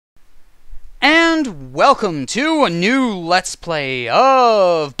and welcome to a new Let's Play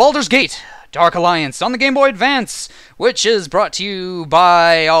of Baldur's Gate Dark Alliance on the Game Boy Advance, which is brought to you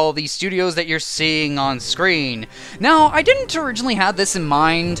by all the studios that you're seeing on screen. Now, I didn't originally have this in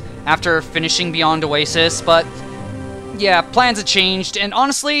mind after finishing Beyond Oasis, but yeah, plans have changed, and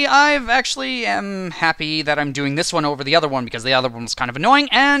honestly, I've actually am happy that I'm doing this one over the other one, because the other one was kind of annoying,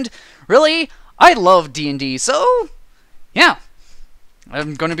 and really, I love D&D, so yeah.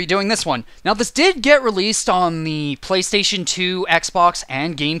 I'm going to be doing this one. Now, this did get released on the PlayStation 2, Xbox,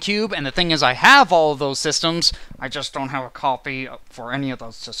 and GameCube, and the thing is, I have all of those systems. I just don't have a copy for any of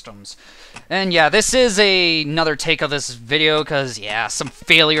those systems. And yeah, this is another take of this video, because, yeah, some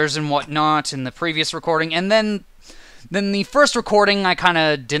failures and whatnot in the previous recording, and then the first recording, I kind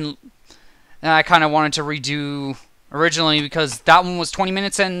of wanted to redo originally, because that one was 20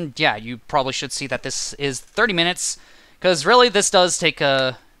 minutes, and yeah, you probably should see that this is 30 minutes, because really, this does take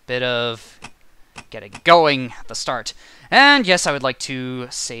a bit of getting going at the start. And yes, I would like to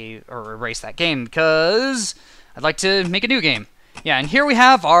save or erase that game, because I'd like to make a new game. Yeah, and here we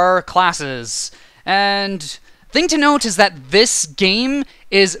have our classes. And thing to note is that this game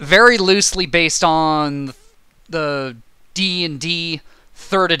is very loosely based on the D&D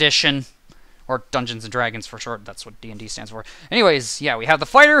 3rd edition, or Dungeons & Dragons for short, that's what D&D stands for. Anyways, yeah, we have the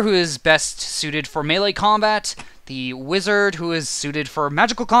fighter, who is best suited for melee combat, the wizard, who is suited for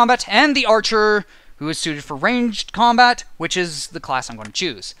magical combat, and the archer, who is suited for ranged combat, which is the class I'm going to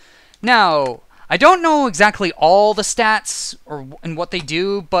choose. Now, I don't know exactly all the stats and what they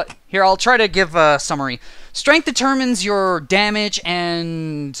do, but here, I'll try to give a summary. Strength determines your damage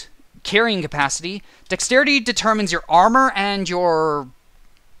and carrying capacity. Dexterity determines your armor and your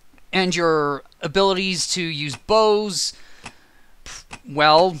abilities to use bows.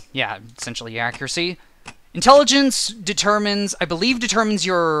 Well, yeah, essentially your accuracy. Intelligence determines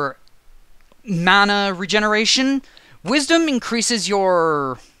your mana regeneration. Wisdom increases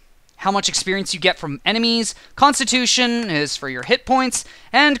how much experience you get from enemies. Constitution is for your hit points.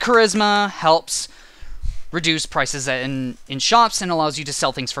 And Charisma helps reduce prices in shops and allows you to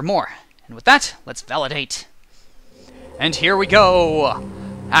sell things for more. And with that, let's validate. And here we go!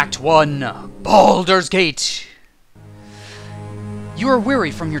 Act 1, Baldur's Gate! You are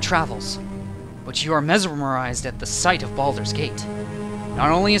weary from your travels, but you are mesmerized at the sight of Baldur's Gate.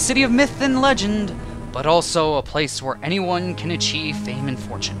 Not only a city of myth and legend, but also a place where anyone can achieve fame and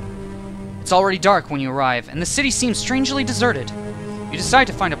fortune. It's already dark when you arrive, and the city seems strangely deserted. You decide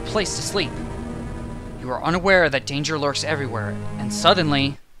to find a place to sleep. You are unaware that danger lurks everywhere, and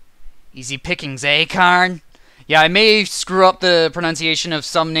suddenly... Easy pickings, eh, Karn? Yeah, I may screw up the pronunciation of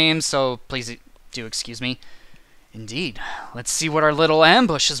some names, so please do excuse me. Indeed. Let's see what our little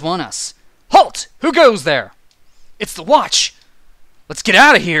ambush has won us. Halt! Who goes there? It's the watch! Let's get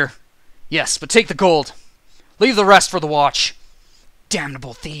out of here! Yes, but take the gold. Leave the rest for the watch.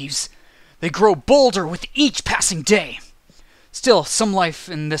 Damnable thieves. They grow bolder with each passing day. Still, some life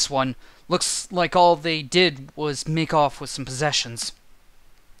in this one. Looks like all they did was make off with some possessions.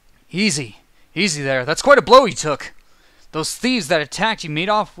 Easy. Easy there. That's quite a blow you took. Those thieves that attacked you made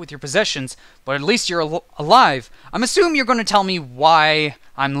off with your possessions, but at least you're alive. I'm assuming you're going to tell me why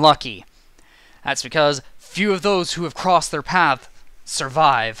I'm lucky. That's because few of those who have crossed their path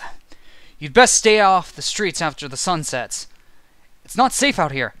survive. You'd best stay off the streets after the sun sets. It's not safe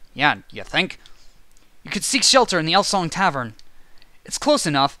out here. Yeah, you think? You could seek shelter in the Elsong Tavern. It's close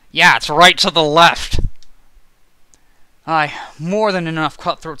enough. Yeah, it's right to the left. Aye, more than enough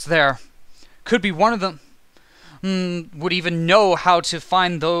cutthroats there. Could be one of them would even know how to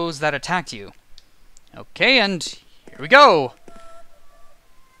find those that attacked you. Okay, and here we go.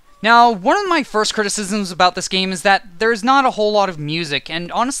 Now, one of my first criticisms about this game is that there's not a whole lot of music,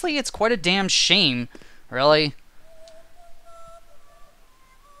 and honestly, it's quite a damn shame. Really?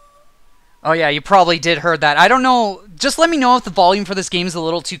 Oh yeah, you probably did heard that. I don't know, just let me know if the volume for this game is a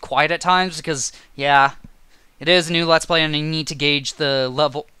little too quiet at times, because, yeah... It is a new Let's Play, and I need to gauge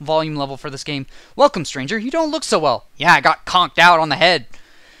the volume level for this game. Welcome, stranger. You don't look so well. Yeah, I got conked out on the head.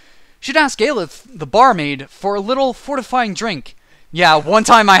 Should ask Aelith, the barmaid, for a little fortifying drink. Yeah, one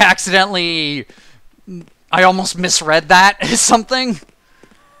time I almost misread that as something.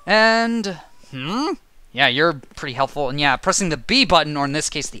 And, yeah, you're pretty helpful. And yeah, pressing the B button, or in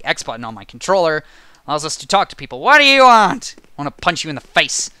this case, the X button on my controller, allows us to talk to people. What do you want? I want to punch you in the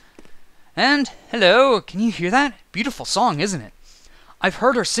face. And, hello, can you hear that? Beautiful song, isn't it? I've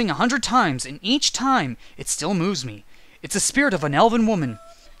heard her sing 100 times, and each time, it still moves me. It's the spirit of an elven woman.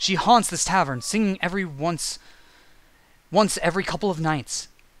 She haunts this tavern, singing once every couple of nights.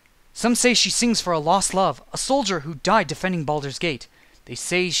 Some say she sings for a lost love, a soldier who died defending Baldur's Gate. They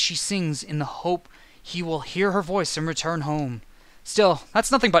say she sings in the hope he will hear her voice and return home. Still,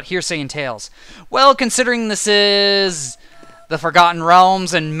 that's nothing but hearsay and tales. Well, considering this is the Forgotten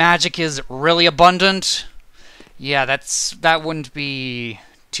Realms and magic is really abundant, yeah, that wouldn't be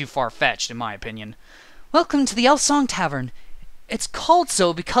too far-fetched, in my opinion. Welcome to the Elf Song Tavern. It's called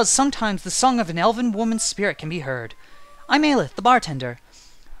so because sometimes the song of an elven woman's spirit can be heard. I'm Aelith, the bartender.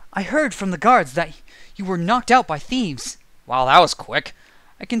 I heard from the guards that you were knocked out by thieves. Wow, that was quick.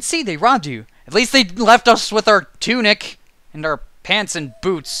 I can see they robbed you. At least they left us with our tunic and our pants and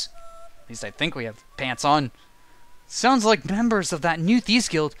boots. At least I think we have pants on. Sounds like members of that new thieves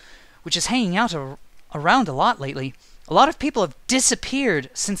guild, which is hanging out around a lot lately. A lot of people have disappeared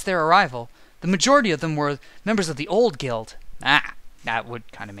since their arrival. The majority of them were members of the old guild. Ah, that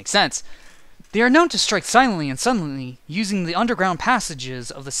would kind of make sense. They are known to strike silently and suddenly, using the underground passages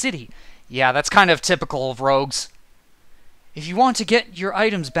of the city. Yeah, that's kind of typical of rogues. If you want to get your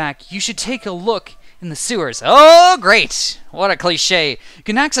items back, you should take a look in the sewers. Oh, great! What a cliche. You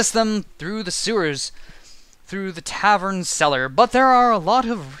can access them through the sewers, through the tavern cellar, but there are a lot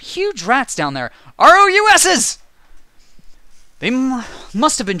of huge rats down there. ROUSs! They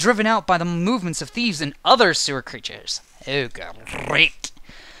must have been driven out by the movements of thieves and other sewer creatures. Oh, great.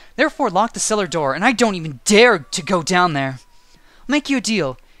 Therefore, lock the cellar door, and I don't even dare to go down there. I'll make you a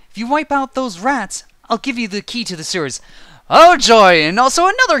deal. If you wipe out those rats, I'll give you the key to the sewers. Oh, joy! And also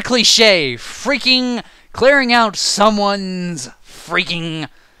another cliche! Freaking clearing out someone's freaking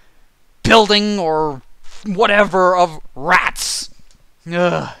building or whatever of rats.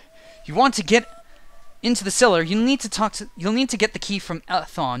 Ugh. You want to get into the cellar, you'll need to get the key from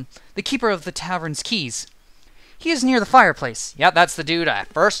Ethon, the keeper of the tavern's keys. He is near the fireplace. Yeah, that's the dude I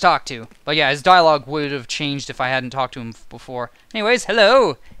first talked to. But yeah, his dialogue would have changed if I hadn't talked to him before. Anyways,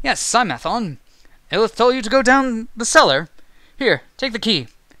 hello. Yes, I'm Ethon. Aelith told you to go down the cellar. Here, take the key.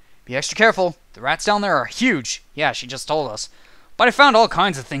 Be extra careful. The rats down there are huge. Yeah, she just told us. But I found all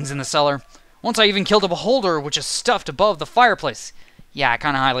kinds of things in the cellar. Once I even killed a beholder which is stuffed above the fireplace. Yeah, I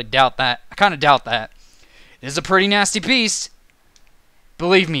kind of doubt that. It is a pretty nasty beast.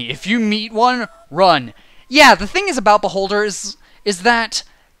 Believe me, if you meet one, run. Yeah, the thing is about beholders is that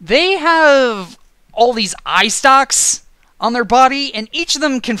they have all these eye stalks on their body, and each of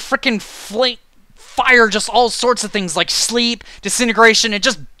them can frickin' fire just all sorts of things like sleep, disintegration, and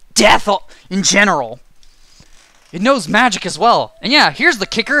just death in general. It knows magic as well. And yeah, here's the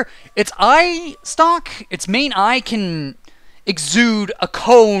kicker. Its eye stalk, its main eye, can exude a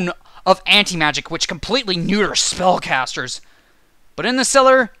cone of anti-magic, which completely neuters spellcasters. But in the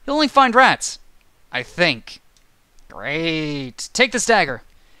cellar, you'll only find rats. I think. Great. Take this dagger.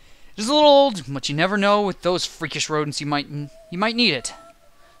 It is a little old, but you never know with those freakish rodents you might need it.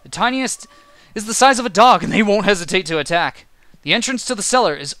 The tiniest is the size of a dog, and they won't hesitate to attack. The entrance to the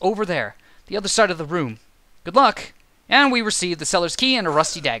cellar is over there, the other side of the room. Good luck. And we received the cellar's key and a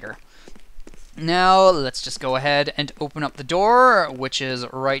rusty dagger. Now, let's just go ahead and open up the door, which is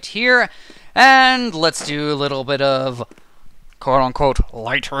right here. And let's do a little bit of quote-unquote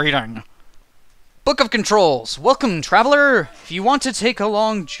light reading. Book of Controls. Welcome, traveler. If you want to take a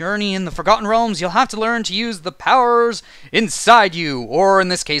long journey in the Forgotten Realms, you'll have to learn to use the powers inside you, or in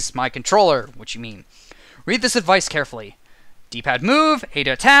this case, my controller, which you mean. Read this advice carefully. D-pad move, A to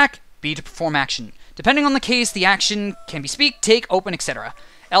attack, B to perform action. Depending on the case, the action can be speak, take, open, etc.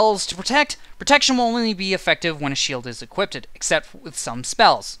 L's to protect. Protection will only be effective when a shield is equipped, except with some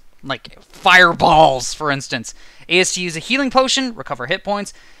spells, like fireballs, for instance. A is to use a healing potion, recover hit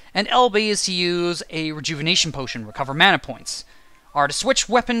points, and LB is to use a rejuvenation potion, recover mana points. R to switch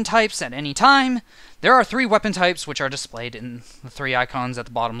weapon types at any time. There are 3 weapon types which are displayed in the 3 icons at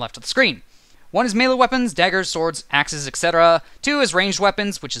the bottom left of the screen. 1 is melee weapons, daggers, swords, axes, etc. 2 is ranged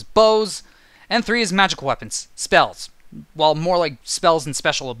weapons, which is bows. And 3 is magical weapons, spells. Well, more like spells and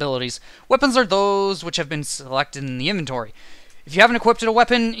special abilities. Weapons are those which have been selected in the inventory. If you haven't equipped a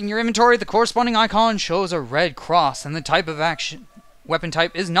weapon in your inventory, the corresponding icon shows a red cross, and the type of weapon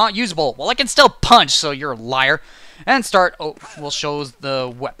type is not usable. Well, I can still punch, so you're a liar. And start, will show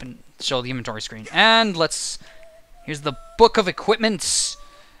the inventory screen. And here's the Book of Equipment.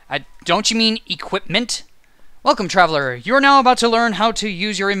 Don't you mean equipment? Welcome, traveler. You are now about to learn how to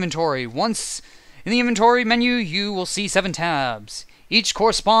use your inventory. Once in the inventory menu, you will see 7 tabs. Each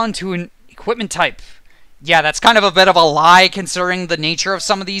correspond to an equipment type. Yeah, that's kind of a bit of a lie considering the nature of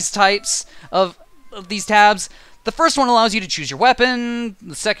some of these types of these tabs. The first one allows you to choose your weapon.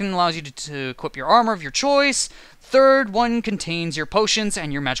 The second allows you to equip your armor of your choice. Third one contains your potions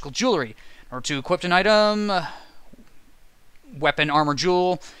and your magical jewelry. In order to equip an item, weapon, armor,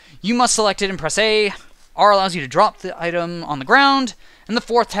 jewel, you must select it and press A. R allows you to drop the item on the ground, and And the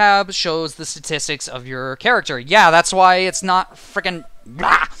 4th tab shows the statistics of your character. Yeah, that's why it's not frickin'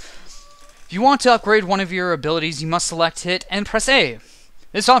 blah. If you want to upgrade one of your abilities, you must select it and press A.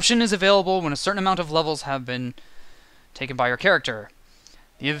 This option is available when a certain amount of levels have been taken by your character.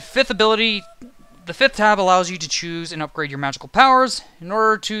 The 5th tab allows you to choose and upgrade your magical powers. In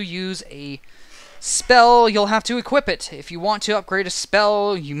order to use a spell, you'll have to equip it. If you want to upgrade a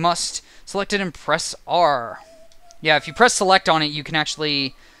spell, you must select it and press R. Yeah, if you press select on it, you can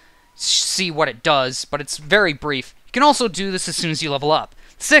actually see what it does, but it's very brief. You can also do this as soon as you level up.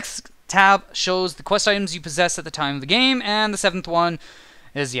 The 6th tab shows the quest items you possess at the time of the game, and the 7th one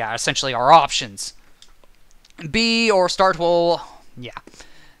is, yeah, essentially our options. B or start will, yeah.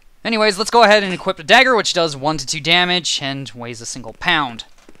 Anyways, let's go ahead and equip the dagger, which does 1 to 2 damage and weighs a single pound.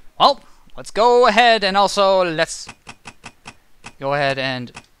 Well, let's go ahead and also let's go ahead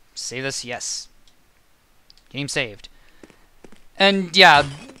and save this. Yes. Game saved. And yeah,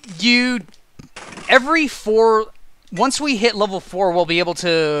 once we hit level 4, we'll be able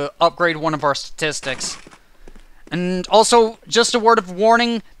to upgrade one of our statistics. And also, just a word of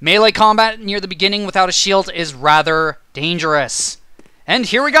warning, melee combat near the beginning without a shield is rather dangerous. And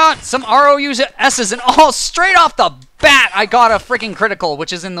here we got some ROUS's, and all straight off the bat, I got a freaking critical,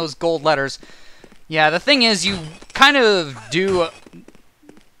 which is in those gold letters. Yeah, the thing is, you kind of do...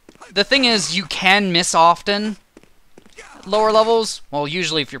 The thing is, you can miss often at lower levels. Well,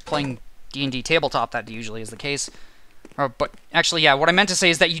 usually if you're playing D&D tabletop, that usually is the case. But actually, yeah, what I meant to say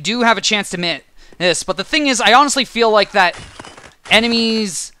is that you do have a chance to miss this. But the thing is, I honestly feel like that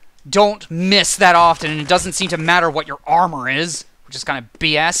enemies don't miss that often, and it doesn't seem to matter what your armor is, which is kind of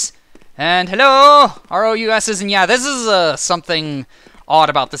BS. And hello, ROUS's, and yeah, this is something odd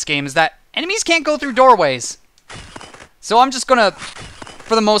about this game, is that enemies can't go through doorways. So I'm just gonna,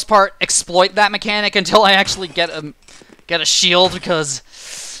 for the most part, exploit that mechanic until I actually get a shield, because,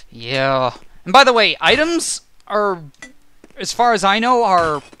 yeah. And by the way, items are, as far as I know,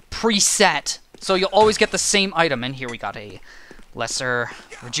 are preset. So you'll always get the same item. And here we got a lesser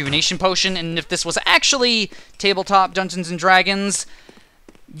rejuvenation potion. And if this was actually tabletop Dungeons & Dragons,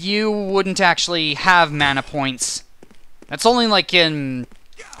 you wouldn't actually have mana points. That's only like in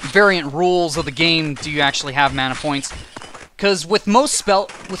variant rules of the game do you actually have mana points. Because with most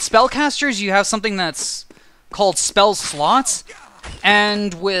spellcasters, you have something that's called spell slots.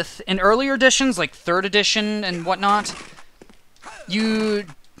 And with in earlier editions, like 3rd edition and whatnot, you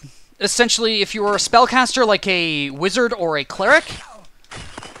essentially, if you were a spellcaster like a wizard or a cleric,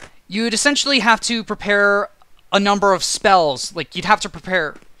 you'd essentially have to prepare a number of spells. Like, you'd have to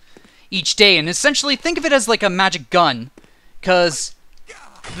prepare each day, and essentially think of it as like a magic gun. Because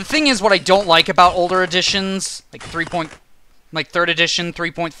the thing is, what I don't like about older editions, like 3rd edition,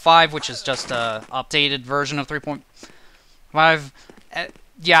 3.5, which is just a updated version of 3.5,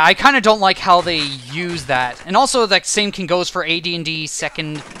 yeah, I kind of don't like how they use that. And also, that same goes for AD&D 1st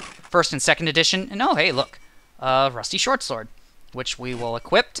and 2nd edition. And oh, hey, look, rusty short sword, which we will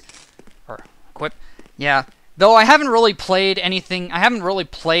equip. Yeah, though I haven't really played anything. I haven't really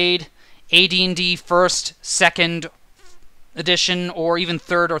played AD&D 1st, 2nd edition, or even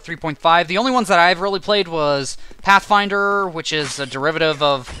 3rd or 3.5. The only ones that I've really played was Pathfinder, which is a derivative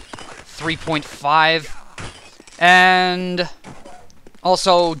of 3.5, and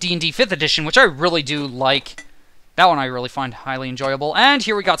also D&D 5th edition, which I really do like. That one I really find highly enjoyable. And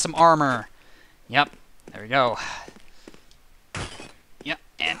here we got some armor. Yep, there we go. Yep,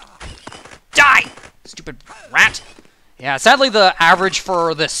 and die, stupid rat. Yeah, sadly the average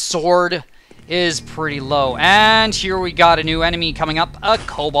for this sword is pretty low. And here we got a new enemy coming up, a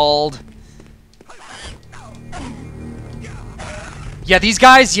kobold. Yeah, these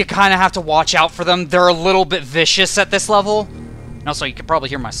guys, you kind of have to watch out for them. They're a little bit vicious at this level. And also, you can probably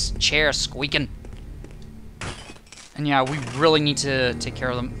hear my chair squeaking. And yeah, we really need to take care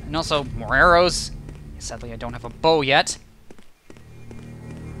of them. And also, more arrows. Sadly, I don't have a bow yet.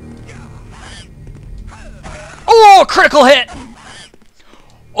 Oh, critical hit!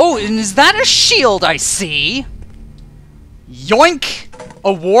 Oh, and is that a shield I see? Yoink!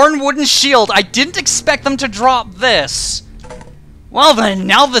 A worn wooden shield. I didn't expect them to drop this. Well then,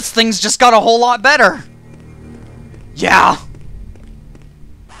 now this thing's just got a whole lot better. Yeah.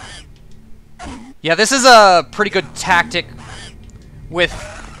 Yeah, this is a pretty good tactic with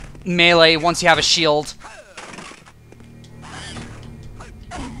melee once you have a shield.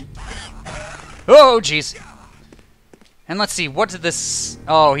 Oh, jeez. And let's see, what did this...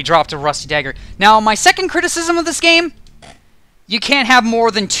 Oh, he dropped a rusty dagger. Now, my second criticism of this game, you can't have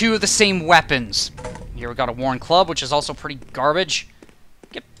more than 2 of the same weapons. Here we got a worn club, which is also pretty garbage.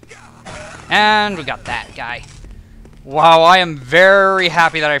 Yep. And we got that guy. Wow, I am very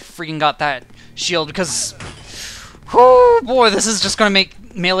happy that I freaking got that shield, because... whoo, boy, this is just gonna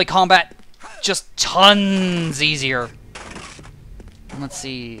make melee combat just tons easier. Let's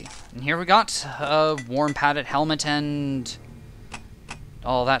see. And here we got a warm padded helmet and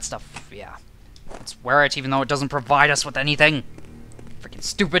all that stuff. Yeah. Let's wear it even though it doesn't provide us with anything. Freaking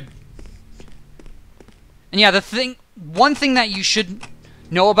stupid. And yeah, one thing that you should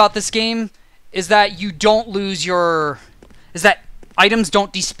know about this game is that you don't lose your... is that items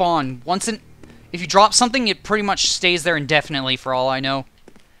don't despawn. If you drop something, it pretty much stays there indefinitely for all I know.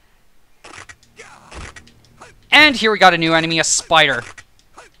 And here we got a new enemy, a spider.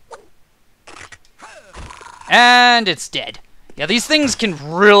 And it's dead. Yeah, these things can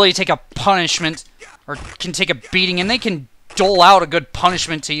really take a punishment, or can take a beating, and they can dole out a good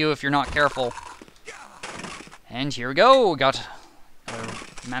punishment to you if you're not careful. And here we go, we got a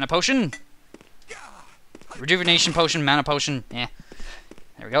mana potion. Rejuvenation potion, mana potion, yeah.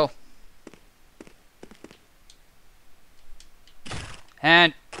 There we go.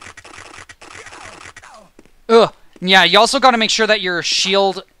 And... ugh. Yeah, you also gotta make sure that your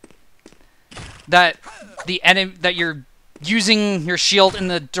shield... that you're using your shield in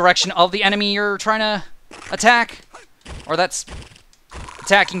the direction of the enemy you're trying to attack. Or that's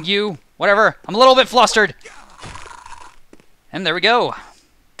attacking you. Whatever. I'm a little bit flustered. And there we go.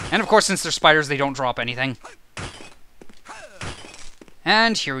 And of course, since they're spiders, they don't drop anything.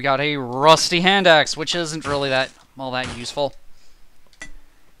 And here we got a rusty hand axe, which isn't really all that useful.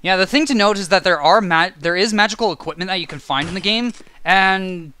 Yeah, the thing to note is that there is magical equipment that you can find in the game,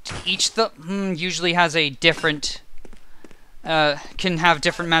 and each usually has a different can have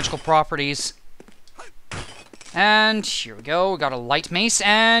different magical properties. And here we go. We got a light mace,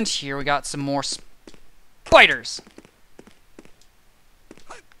 and here we got some more spiders.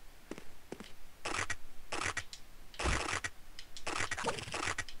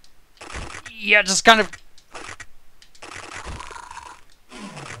 Yeah, just kind of...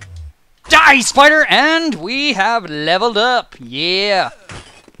 die, spider! And we have leveled up. Yeah.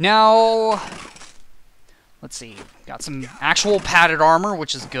 Now, let's see. Got some actual padded armor,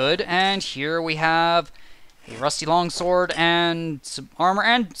 which is good. And here we have a rusty longsword and some armor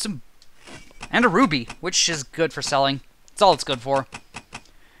and a ruby, which is good for selling. That's all it's good for.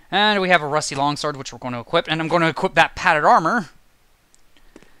 And we have a rusty longsword, which we're going to equip. And I'm going to equip that padded armor.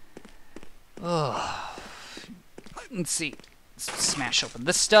 Ugh. Let's see. Smash open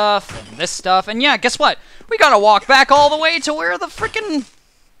this stuff, and yeah, guess what? We gotta walk back all the way to where the frickin'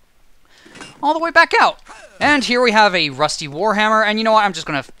 all the way back out. And here we have a rusty warhammer, and you know what? I'm just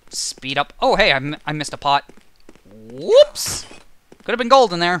gonna speed up. Oh, hey, I missed a pot. Whoops! Could have been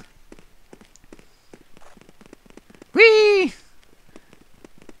gold in there. Whee!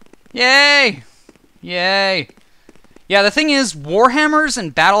 Yay! Yay! Yeah, the thing is, warhammers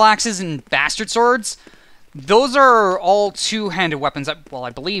and battle axes and bastard swords, those are all two-handed weapons. Well, I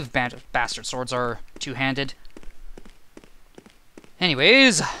believe bastard swords are two-handed.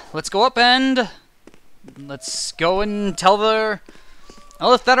 Anyways, let's go up and let's go and tell the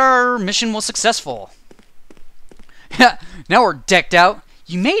Elith that our mission was successful. Yeah, now we're decked out.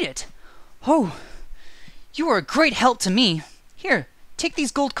 You made it. Oh, you were a great help to me. Here, take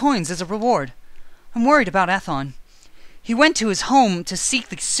these gold coins as a reward. I'm worried about Athon. He went to his home to seek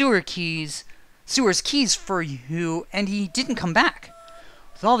the sewer's keys for you, and he didn't come back.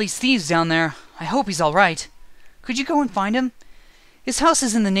 With all these thieves down there, I hope he's all right. Could you go and find him? His house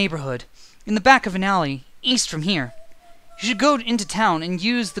is in the neighborhood, in the back of an alley, east from here. You should go into town and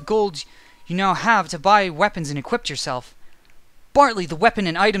use the gold you now have to buy weapons and equip yourself. Bartley, the weapon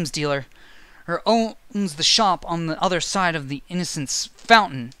and items dealer, owns the shop on the other side of the Innocence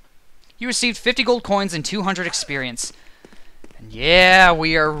Fountain. You received 50 gold coins and 200 experience. And yeah,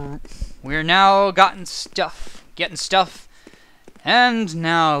 we're now getting stuff. And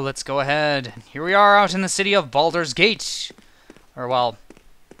now let's go ahead. Here we are out in the city of Baldur's Gate. Or well,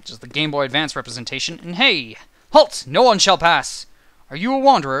 just the Game Boy Advance representation. And hey, halt! No one shall pass. Are you a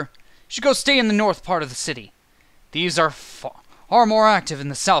wanderer? You should go stay in the north part of the city. Thieves are far more active in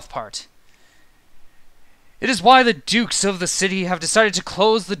the south part. It is why the dukes of the city have decided to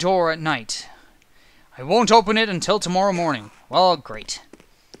close the door at night. I won't open it until tomorrow morning. Well, great.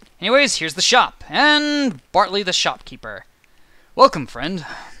 Anyways, here's the shop, and Bartley the shopkeeper. Welcome, friend.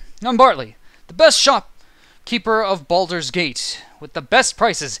 I'm Bartley, the best shopkeeper of Baldur's Gate, with the best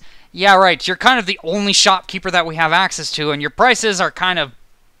prices. Yeah, right, you're kind of the only shopkeeper that we have access to, and your prices are kind of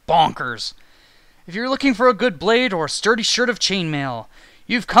bonkers. If you're looking for a good blade or a sturdy shirt of chainmail,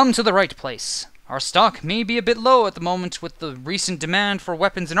 you've come to the right place. Our stock may be a bit low at the moment with the recent demand for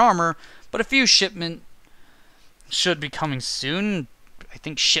weapons and armor, but a few shipment should be coming soon. I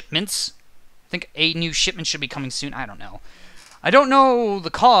think shipments. I think a new shipment should be coming soon. I don't know. I don't know the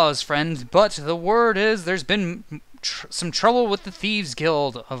cause, friend, but the word is there's been some trouble with the Thieves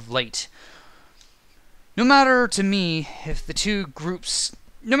Guild of late. No matter to me if the two groups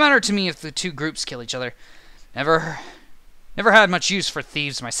kill each other. Never had much use for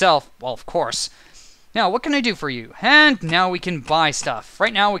thieves myself. Well, of course. Now, what can I do for you? And now we can buy stuff.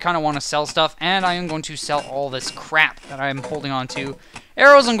 Right now, we kind of want to sell stuff, and I am going to sell all this crap that I'm holding on to.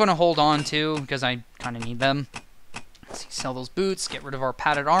 Arrows I'm going to hold on to, because I kind of need them. Let's see, sell those boots, get rid of our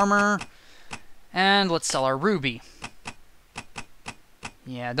padded armor, and let's sell our ruby.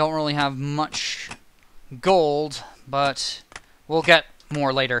 Yeah, don't really have much gold, but we'll get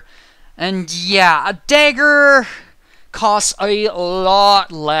more later. And yeah, a dagger costs a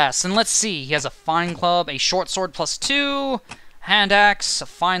lot less. And let's see, he has a fine club, a short sword +2, hand axe, a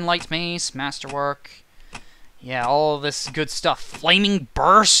fine light mace, masterwork. Yeah, all this good stuff. Flaming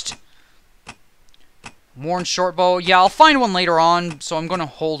burst. Worn short bow. Yeah, I'll find one later on, so I'm going to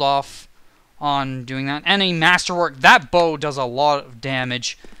hold off on doing that. And a masterwork. That bow does a lot of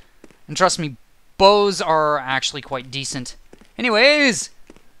damage. And trust me, bows are actually quite decent. Anyways.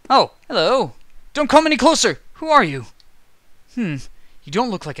 Oh, hello. Don't come any closer. Who are you? You don't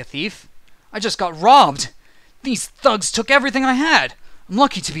look like a thief. I just got robbed. These thugs took everything I had. I'm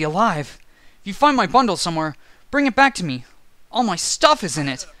lucky to be alive. If you find my bundle somewhere, bring it back to me. All my stuff is in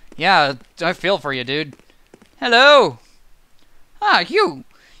it. Yeah, I feel for you, dude. Hello. Ah, you.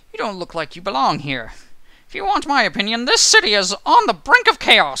 You don't look like you belong here. If you want my opinion, this city is on the brink of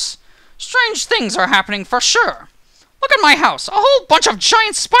chaos. Strange things are happening for sure. Look at my house. A whole bunch of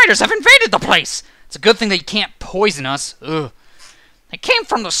giant spiders have invaded the place. It's a good thing they can't poison us. Ugh. They came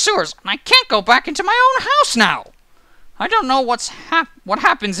from the sewers, and I can't go back into my own house now. I don't know what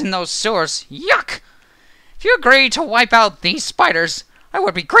happens in those sewers. Yuck! If you agree to wipe out these spiders, I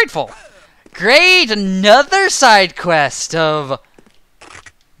would be grateful. Great! Another side quest of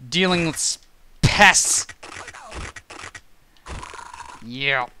dealing with pests.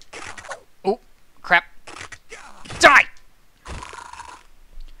 Yeah. Oh, crap. Die!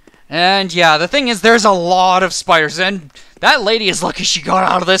 And yeah, the thing is, there's a lot of spiders, and that lady is lucky she got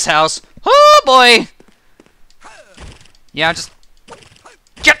out of this house. Oh boy! Yeah, just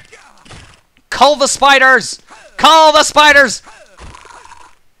cull the spiders! Cull the spiders!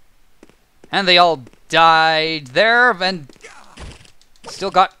 And they all died there, and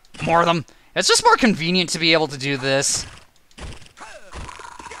still got more of them. It's just more convenient to be able to do this.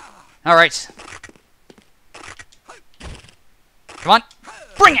 Alright. Come on.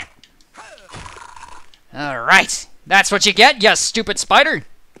 Bring it! Alright. That's what you get, you stupid spider.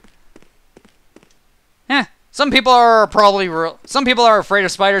 Some people are afraid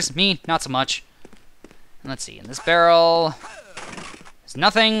of spiders. Me, not so much. And let's see, in this barrel, there's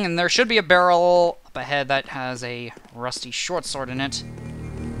nothing, and there should be a barrel up ahead that has a rusty short sword in it,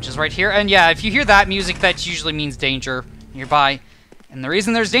 which is right here. And yeah, if you hear that music, that usually means danger nearby. And the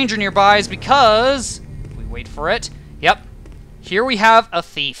reason there's danger nearby is because, if we wait for it, yep, here we have a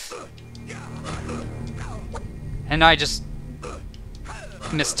thief. And I just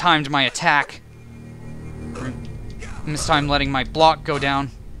mistimed my attack. Mistimed letting my block go down.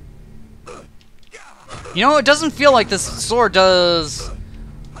 You know, it doesn't feel like this sword does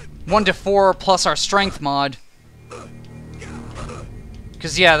 1 to 4 plus our strength mod.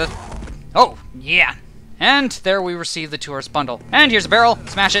 Because, yeah, oh, yeah. And there we receive the tourist bundle. And here's a barrel.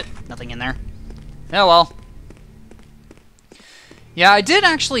 Smash it. Nothing in there. Oh, well. Yeah, I did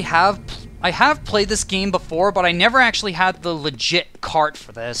actually I have played this game before, but I never actually had the legit cart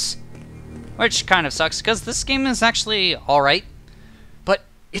for this. Which kind of sucks, because this game is actually alright. But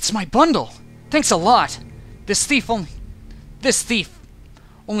it's my bundle. Thanks a lot. This thief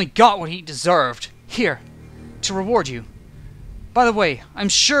only got what he deserved. Here, to reward you. By the way, I'm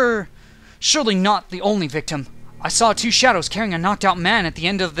surely not the only victim. I saw 2 shadows carrying a knocked out man at the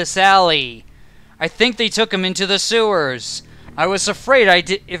end of this alley. I think they took him into the sewers. I was so afraid I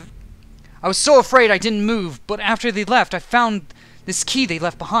didn't move, but after they left, I found this key they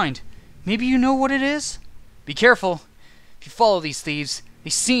left behind. Maybe you know what it is? Be careful. If you follow these thieves, they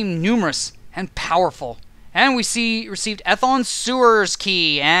seem numerous and powerful. And we received Ethon's Sewers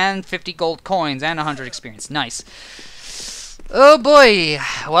key and 50 gold coins and 100 experience. Nice. Oh boy.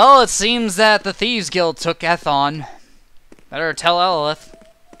 Well, it seems that the Thieves Guild took Ethon. Better tell Elith.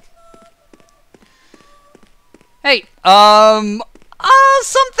 Hey,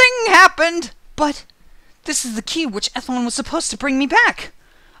 something happened, but this is the key which Ethon was supposed to bring me back.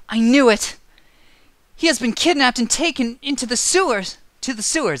 I knew it. He has been kidnapped and taken into the sewers.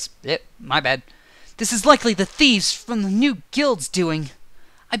 My bad. This is likely the thieves from the new guild's doing.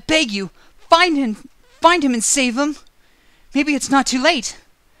 I beg you, find him and save him. Maybe it's not too late.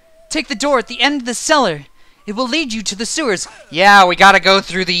 Take the door at the end of the cellar. It will lead you to the sewers. Yeah, we gotta go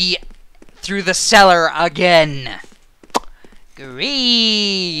through the cellar again.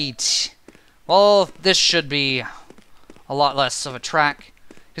 Great. Well, this should be a lot less of a track.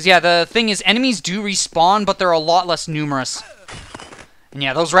 Because, yeah, the thing is, enemies do respawn, but they're a lot less numerous. And,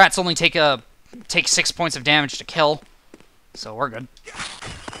 yeah, those rats only take 6 points of damage to kill. So, we're good.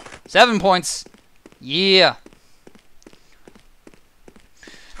 7 points. Yeah.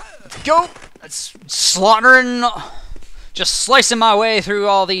 Let's go. Let's slaughtering. Just slicing my way through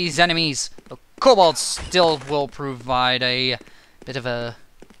all these enemies. The kobolds still will provide a bit of a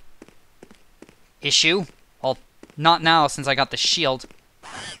issue. Well, not now since I got the shield.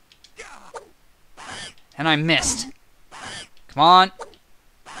 And I missed. Come on.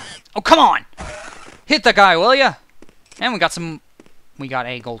 Oh, come on! Hit the guy, will ya? And we got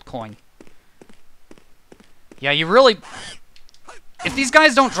a gold coin. Yeah, you really... If these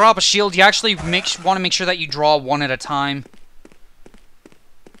guys don't drop a shield, you actually want to make sure that you draw one at a time.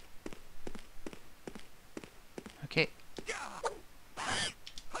 Okay.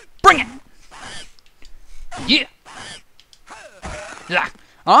 Bring it! Yeah! Yeah.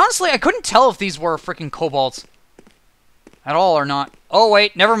 Honestly, I couldn't tell if these were freaking kobolds. At all or not. Oh,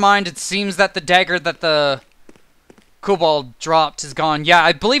 wait, never mind. It seems that the dagger that the kobold dropped is gone. Yeah,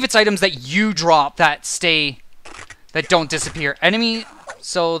 I believe it's items that you drop that stay... that don't disappear. Enemy...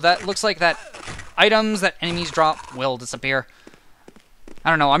 So that looks like that items that enemies drop will disappear.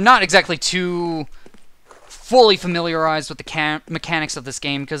 I don't know. I'm not exactly too fully familiarized with the mechanics of this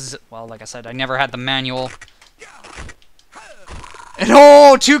game because, well, like I said, I never had the manual. And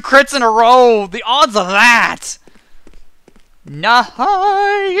oh, 2 crits in a row! The odds of that!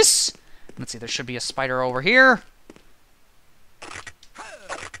 Nice! Let's see, there should be a spider over here.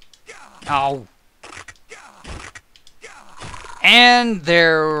 Oh. And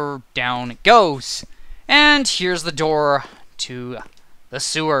there, down it goes. And here's the door to the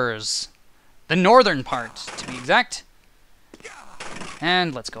sewers. The northern part, to be exact.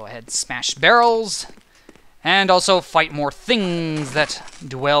 And let's go ahead and smash barrels. And also fight more things that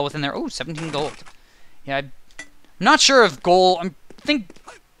dwell within there. Oh, 17 gold. Yeah, I'm not sure if gold...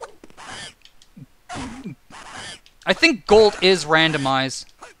 I think gold is randomized.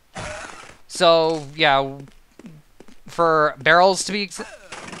 So, yeah... For barrels to be...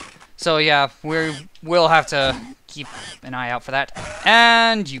 So, yeah, we'll have to keep an eye out for that.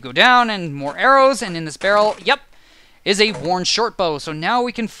 And you go down, and more arrows, and in this barrel, yep, is a worn short bow. So now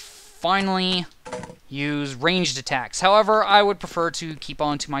we can finally use ranged attacks. However, I would prefer to keep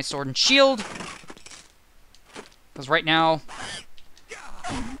on to my sword and shield. Because right now,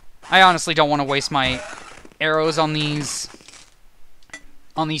 I honestly don't want to waste my arrows on these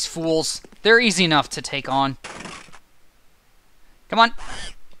fools. They're easy enough to take on. Come on.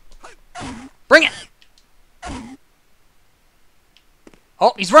 Bring it!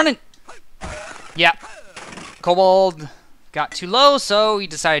 Oh, he's running! Yeah. Kobold got too low, so he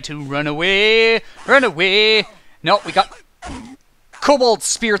decided to run away. Run away! No, we got kobold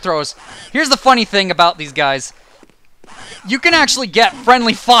spear throws. Here's the funny thing about these guys. You can actually get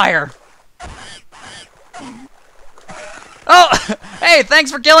friendly fire. Oh! Hey,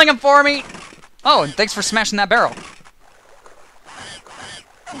 thanks for killing him for me! Oh, and thanks for smashing that barrel.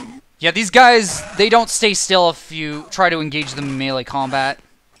 Yeah, these guys, they don't stay still if you try to engage them in melee combat.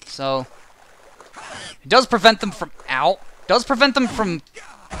 So, it does prevent them from... Ow! Does prevent them from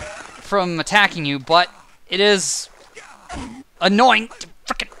attacking you, but it is annoying to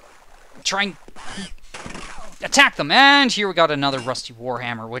frickin' try and attack them. And here we got another rusty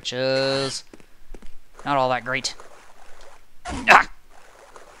warhammer, which is not all that great. Ah!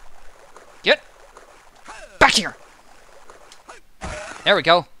 Get back here! There we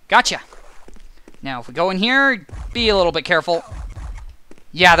go. Gotcha. Now, if we go in here, be a little bit careful.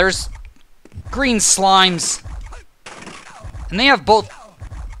 Yeah, there's green slimes. And they have both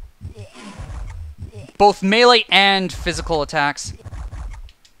melee and physical attacks.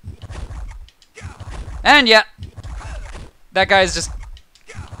 And yeah, that guy's just...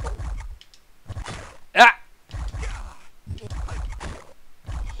 Ah!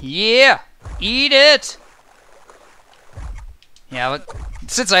 Yeah! Eat it! Yeah, but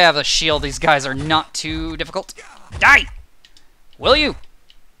since I have a shield, these guys are not too difficult. Die! Will you?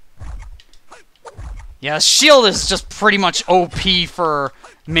 Yeah, shield is just pretty much OP for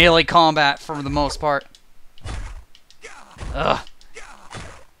melee combat for the most part. Ugh.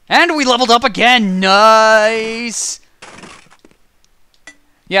 And we leveled up again! Nice!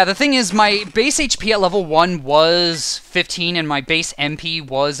 Yeah, the thing is, my base HP at level 1 was 15, and my base MP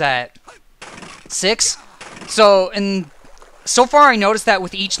was at 6. So far I noticed that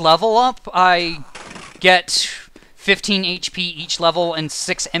with each level up, I get 15 HP each level and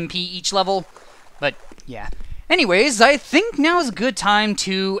 6 MP each level. But, yeah. Anyways, I think now is a good time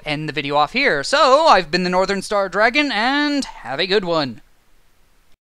to end the video off here. So, I've been the NorthernStarDragon, and have a good one.